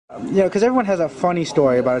You know, because everyone has a funny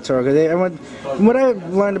story about Arturo. From what I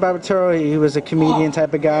learned about Arturo, he was a comedian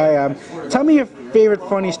type of guy. Tell me your favorite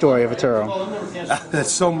funny story of Arturo.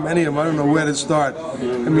 There's so many of them, I don't know where to start. I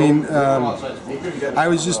mean, I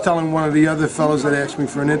was just telling one of the other fellows that asked me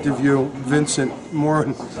for an interview, Vincent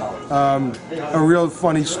Moore, a real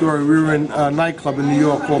funny story. We were in a nightclub in New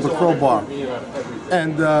York called the Crowbar.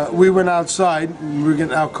 And we went outside, and we were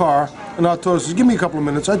getting our car, and Arturo says, give me a couple of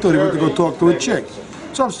minutes. I thought he went to go talk to a chick.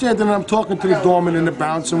 So I'm standing and I'm talking to the doorman and the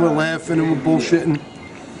bouncer, and we're laughing and we're bullshitting.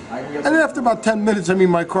 And then after about 10 minutes, I mean,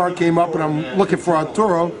 my car came up and I'm looking for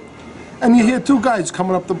Arturo, and you hear two guys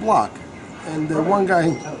coming up the block. And one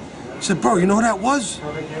guy said, bro, you know who that was?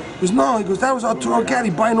 He goes, no. He goes, that was Arturo Gatti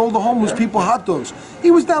buying all the homeless people hot dogs.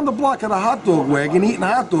 He was down the block at a hot dog wagon, eating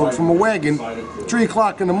hot dogs from a wagon, 3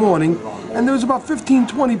 o'clock in the morning, and there was about 15,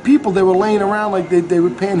 20 people. They were laying around like they were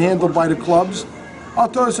panhandled by the clubs.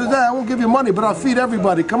 Arturo says, I won't give you money, but I'll feed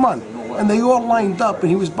everybody, come on. And they all lined up, and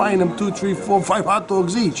he was buying them 2, 3, 4, 5 hot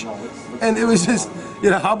dogs each. And it was just, you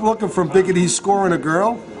know, I'm looking for him thinking he's scoring a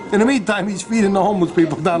girl. In the meantime, he's feeding the homeless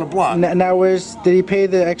people down the block. Now, did he pay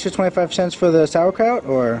the extra 25 cents for the sauerkraut,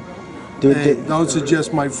 or? Don't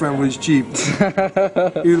suggest my friend was cheap. He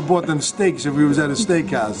would have bought them steaks if he was at a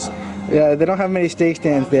steakhouse. Yeah, they don't have many steak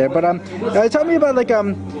stands there. But tell me about like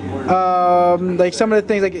some of the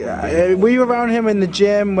things. Like, were you around him in the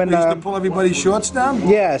gym when? He used to pull everybody's shorts down.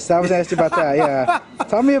 Yes, I was asking about that. Yeah,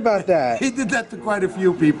 tell me about that. He did that to quite a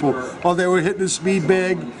few people. While they were hitting the speed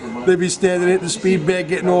bag, they'd be standing hitting the speed bag,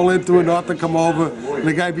 getting all into it, not to come over. And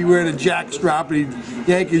the guy'd be wearing a jack strap, and he'd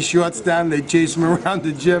yank his shorts down. And they'd chase him around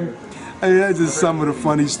the gym. I mean, that's just some of the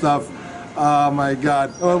funny stuff. Oh my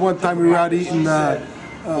God! One time we were out eating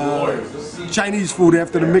Chinese food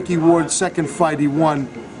after the Mickey Ward's second fight he won.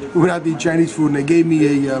 We went out to eat Chinese food, and they gave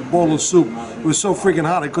me a bowl of soup. It was so freaking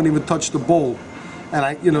hot I couldn't even touch the bowl.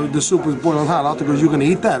 And the soup was boiling hot. Arthur goes, "You gonna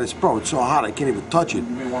eat that?" I said, "Bro, it's so hot I can't even touch it."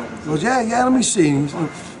 He goes, "Yeah, let me see."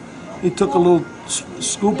 He took a little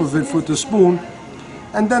scoop of it with the spoon.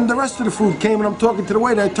 And then the rest of the food came, and I'm talking to the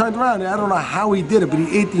waiter. I turned around, and I don't know how he did it, but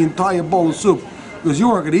he ate the entire bowl of soup. He goes, "You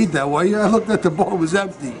weren't going to eat that, were you?" I looked at the bowl, it was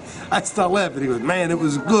empty. I started laughing. He goes, "Man, it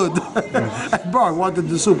was good." Bro, I wanted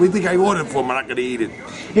the soup. What do you think I ordered for him? I'm not going to eat it.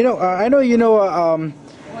 You know, I know you know,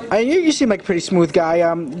 you seem like a pretty smooth guy.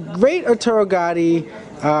 Great Arturo Gatti,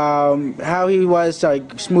 how he was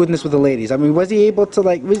like smoothness with the ladies. I mean, was he able to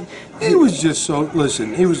like? He was just so,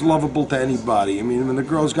 listen, he was lovable to anybody. I mean, when the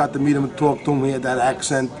girls got to meet him and talk to him, he had that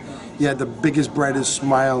accent. He had the biggest, brightest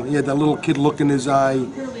smile. He had that little kid look in his eye.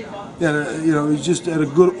 He had he just had a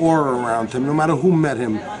good aura around him, no matter who met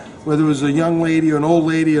him. Whether it was a young lady or an old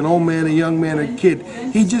lady, an old man, a young man, a kid.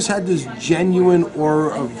 He just had this genuine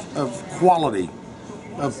aura of quality,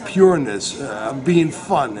 of pureness, of being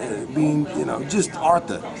fun, being, just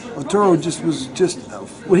Arthur. Arturo was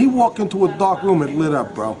when he walked into a dark room, it lit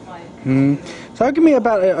up, bro. Talk to me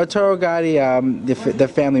about Arturo Gatti, the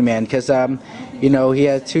family man, because he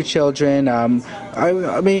had 2 children.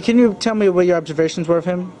 I mean, can you tell me what your observations were of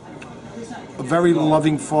him? A very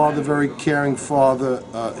loving father, very caring father.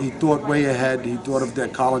 He thought way ahead. He thought of their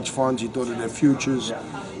college funds. He thought of their futures.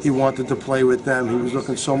 He wanted to play with them. He was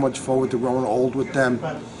looking so much forward to growing old with them.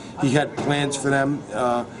 He had plans for them.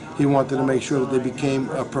 He wanted to make sure that they became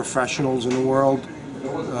professionals in the world.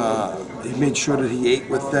 He made sure that he ate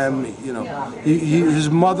with them. His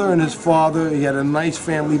mother and his father, he had a nice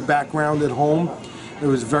family background at home. It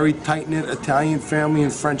was a very tight-knit Italian family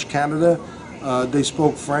in French Canada. They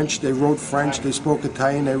spoke French, they wrote French, they spoke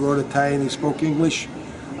Italian, they wrote Italian, they spoke English,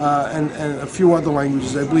 and a few other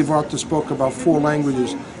languages. I believe Arthur spoke about 4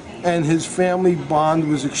 languages. And his family bond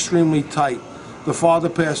was extremely tight. The father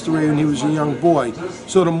passed away when he was a young boy.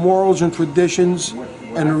 So the morals and traditions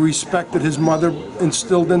and the respect that his mother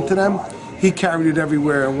instilled into them, he carried it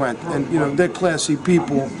everywhere and went. And they're classy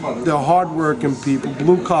people, they're hard-working people,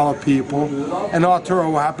 blue-collar people, and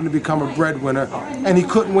Arturo happened to become a breadwinner, and he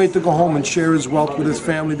couldn't wait to go home and share his wealth with his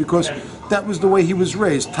family because that was the way he was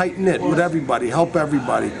raised, tight-knit with everybody, help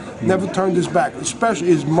everybody, never turned his back, especially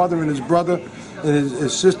his mother and his brother and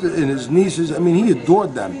his sister and his nieces. I mean, he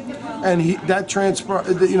adored them, and that transpired.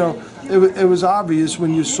 It was obvious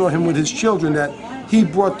when you saw him with his children that he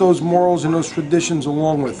brought those morals and those traditions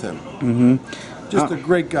along with him. Just a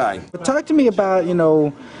great guy. Talk to me about,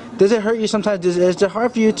 does it hurt you sometimes? Is it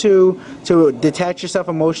hard for you to detach yourself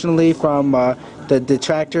emotionally from the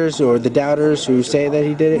detractors or the doubters who say that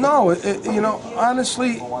he did it? No,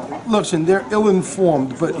 honestly, listen, they're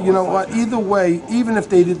ill-informed, but you know what? Either way, even if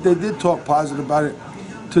they did talk positive about it,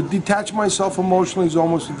 to detach myself emotionally is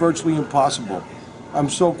almost virtually impossible. I'm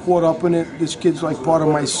so caught up in it. This kid's like part of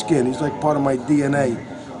my skin. He's like part of my DNA.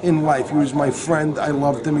 in life. He was my friend. I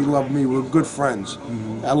loved him. He loved me. We were good friends.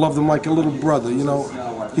 I loved him like a little brother, you know.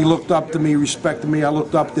 He looked up to me, respected me. I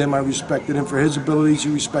looked up to him. I respected him for his abilities. He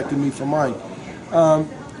respected me for mine.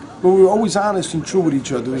 But we were always honest and true with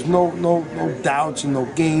each other. There was no doubts and no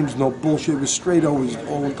games, no bullshit. It was straight always,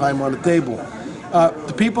 all the time on the table.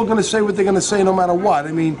 The people are going to say what they're going to say no matter what.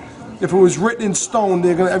 I mean, if it was written in stone,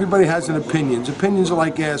 everybody has an opinion. Opinions are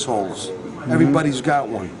like assholes. Everybody's got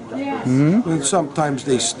one. And sometimes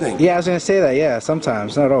they stink. Yeah, I was going to say that, yeah,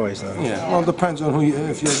 sometimes, not always, though. Yeah, well, it depends on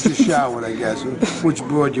if you just showered, I guess, which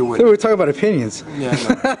broad you're with. So we're talking about opinions. Yeah,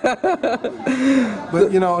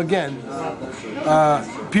 but, you know, again,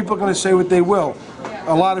 people are going to say what they will.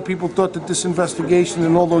 A lot of people thought that this investigation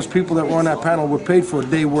and all those people that were on that panel were paid for.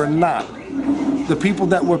 They were not. The people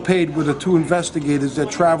that were paid were the 2 investigators that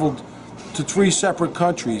traveled to 3 separate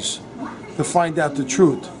countries to find out the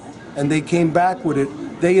truth. And they came back with it.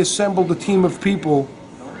 They assembled a team of people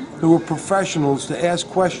who were professionals to ask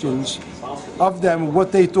questions of them,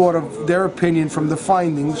 what they thought of their opinion from the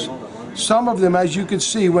findings. Some of them, as you can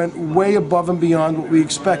see, went way above and beyond what we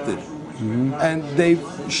expected. And they've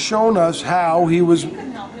shown us how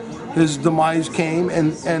his demise came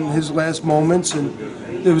and his last moments, and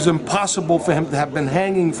it was impossible for him to have been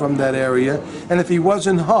hanging from that area, and if he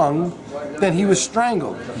wasn't hung, then he was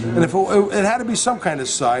strangled. And if it had to be some kind of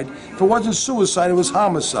side. If it wasn't suicide, it was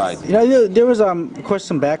homicide. You know, there was, of course,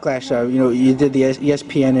 some backlash. You know, you did the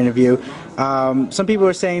ESPN interview. Some people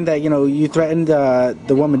were saying that, you know, you threatened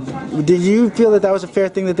the woman. Did you feel that that was a fair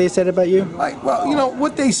thing that they said about you? Well, you know,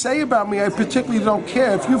 what they say about me, I particularly don't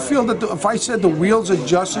care. If you feel that, if I said the wheels of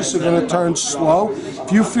justice are going to turn slow,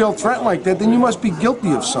 if you feel threatened like that, then you must be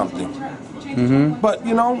guilty of something. But,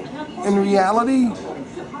 you know, in reality,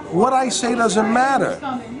 what I say doesn't matter.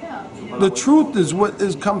 The truth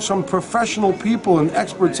is comes from professional people and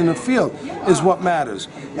experts in the field is what matters.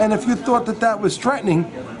 And if you thought that that was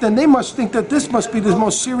threatening, then they must think that this must be the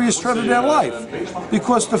most serious threat of their life.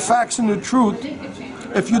 Because the facts and the truth,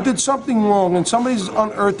 if you did something wrong and somebody's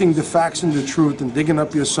unearthing the facts and the truth and digging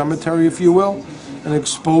up your cemetery, if you will, and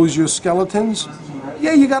expose your skeletons,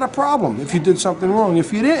 yeah, you got a problem if you did something wrong.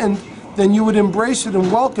 If you didn't, then you would embrace it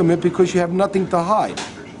and welcome it because you have nothing to hide.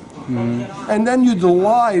 And then you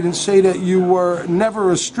lied and say that you were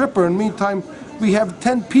never a stripper. In the meantime, we have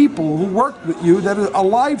 10 people who worked with you that are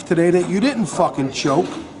alive today that you didn't fucking choke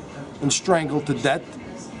and strangle to death,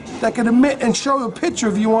 that can admit and show a picture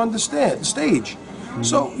of you on the stage.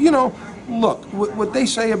 So, you know, look, what they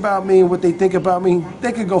say about me and what they think about me,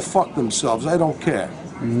 they can go fuck themselves. I don't care.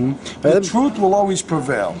 The truth will always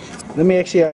prevail. Let me actually